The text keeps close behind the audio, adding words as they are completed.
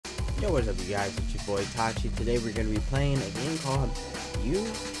Yo, what's up, you guys? It's your boy Tachi. Today we're going to be playing a game called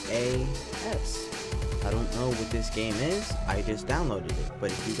UAS. I don't know what this game is. I just downloaded it. But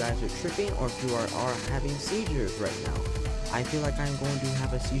if you guys are tripping or if you are having seizures right now, I feel like I'm going to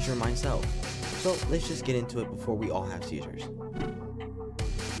have a seizure myself. So let's just get into it before we all have seizures.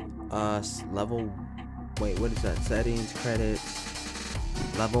 Wait, what is that? Settings, credits,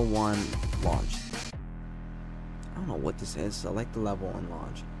 level 1, launch. I don't know what this is. Select the level and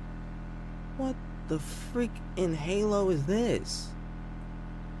launch. What the freak in Halo is this?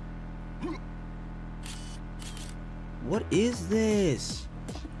 What is this?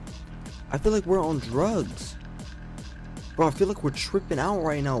 I feel like we're on drugs. Bro, I feel like we're tripping out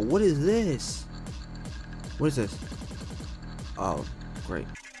right now. What is this? What is this? Oh, great.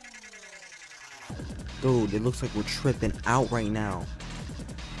 Dude, it looks like we're tripping out right now.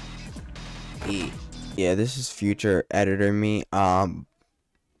 Yeah, this is future editor me.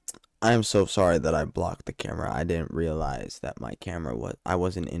 I am so sorry that I blocked the camera. I didn't realize that my camera I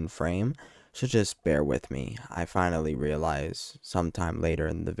wasn't in frame. So just bear with me. I finally realized sometime later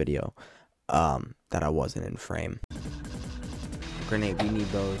in the video that I wasn't in frame. Grenade, we need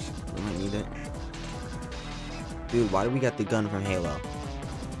those. We might need it. Dude, why do we got the gun from Halo?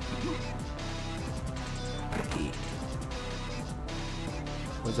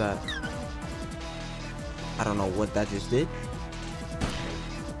 What's that? I don't know what that just did.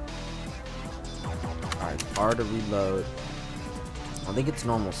 Alright, R to reload. I think it's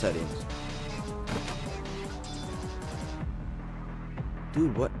normal settings.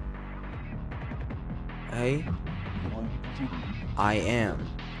 Dude, what? Hey? I am.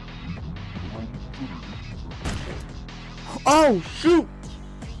 Oh, shoot!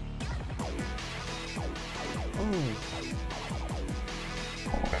 Oh.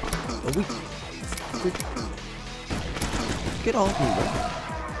 Are we... Get off me, bro.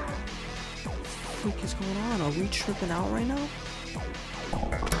 What the freak is going on? Are we tripping out right now?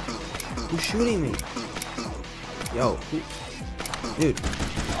 Who's shooting me? Yo, who? Dude,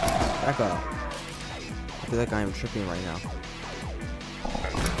 back up. I feel like I am tripping right now.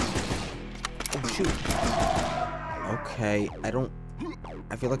 Oh, shoot. Okay,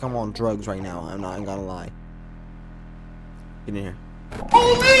 I feel like I'm on drugs right now. I'm not gonna lie. Get in here.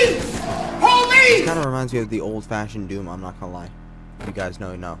 Police! Police! It kind of reminds me of the old-fashioned Doom, I'm not gonna lie. If you guys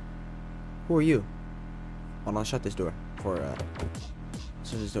know. Who are you? Hold on, shut this door. Shut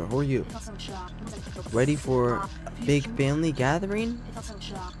this door. Who are you? Ready for a big family gathering?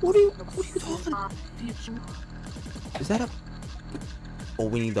 What are you talking about? Is that a... Oh,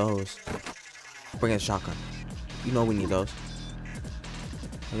 we need those. Bring a shotgun. You know we need those.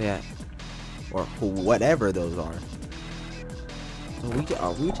 Yeah. Or whatever those are.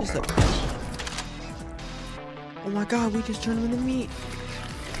 Are we just a... Oh my god, we just turned them into meat.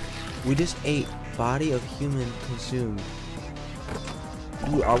 We just ate body of human consumed.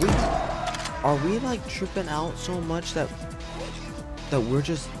 Dude, are we like tripping out so much that we're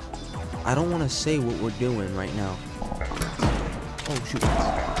just... I don't want to say what we're doing right now. Oh shoot.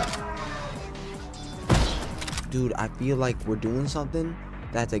 Dude, I feel like we're doing something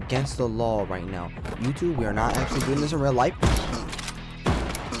that's against the law right now. YouTube, we are not actually doing this in real life.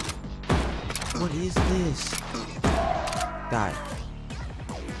 What is this? Die.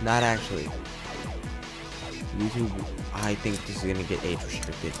 Not actually. YouTube, I think this is gonna get age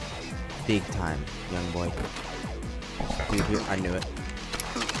restricted. Big time, young boy. Dude, here, I knew it.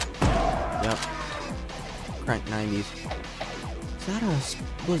 Yep. Crank 90s. Is that a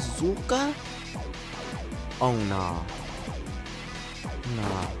bazooka? Oh, nah.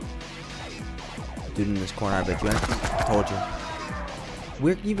 Nah. Dude in this corner, I bet you. I told you.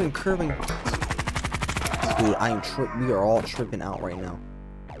 We're even curving. Dude, we are all tripping out right now.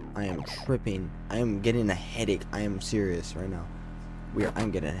 I am tripping. I am getting a headache. I am serious right now. I'm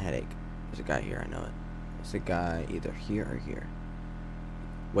getting a headache. There's a guy here, I know it. There's a guy either here or here.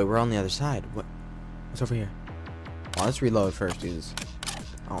 Wait, we're on the other side. What's over here? Oh, let's reload first, Jesus.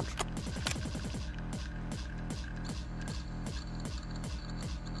 I don't...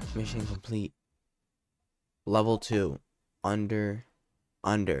 Mission complete. Level 2. Under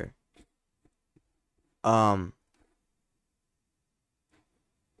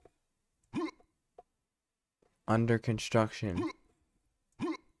construction.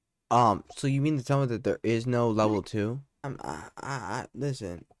 So you mean to tell me that there is no level 2?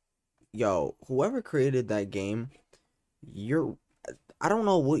 Listen, yo, whoever created that game, I don't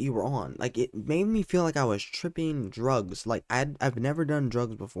know what you were on. Like, it made me feel like I was tripping drugs. Like, I've never done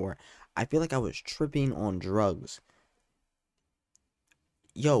drugs before. I feel like I was tripping on drugs.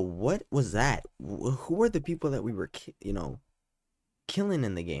 Yo, what was that? Who were the people that we were, killing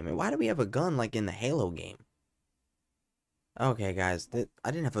in the game? And why do we have a gun like in the Halo game? Okay, guys,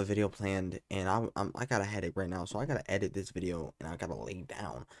 I didn't have a video planned, and I got a headache right now, so I gotta edit this video, and I gotta lay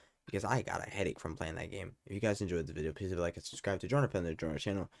down because I got a headache from playing that game. If you guys enjoyed the video, please leave a like and subscribe to join our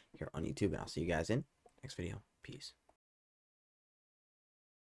channel here on YouTube, and I'll see you guys in next video. Peace.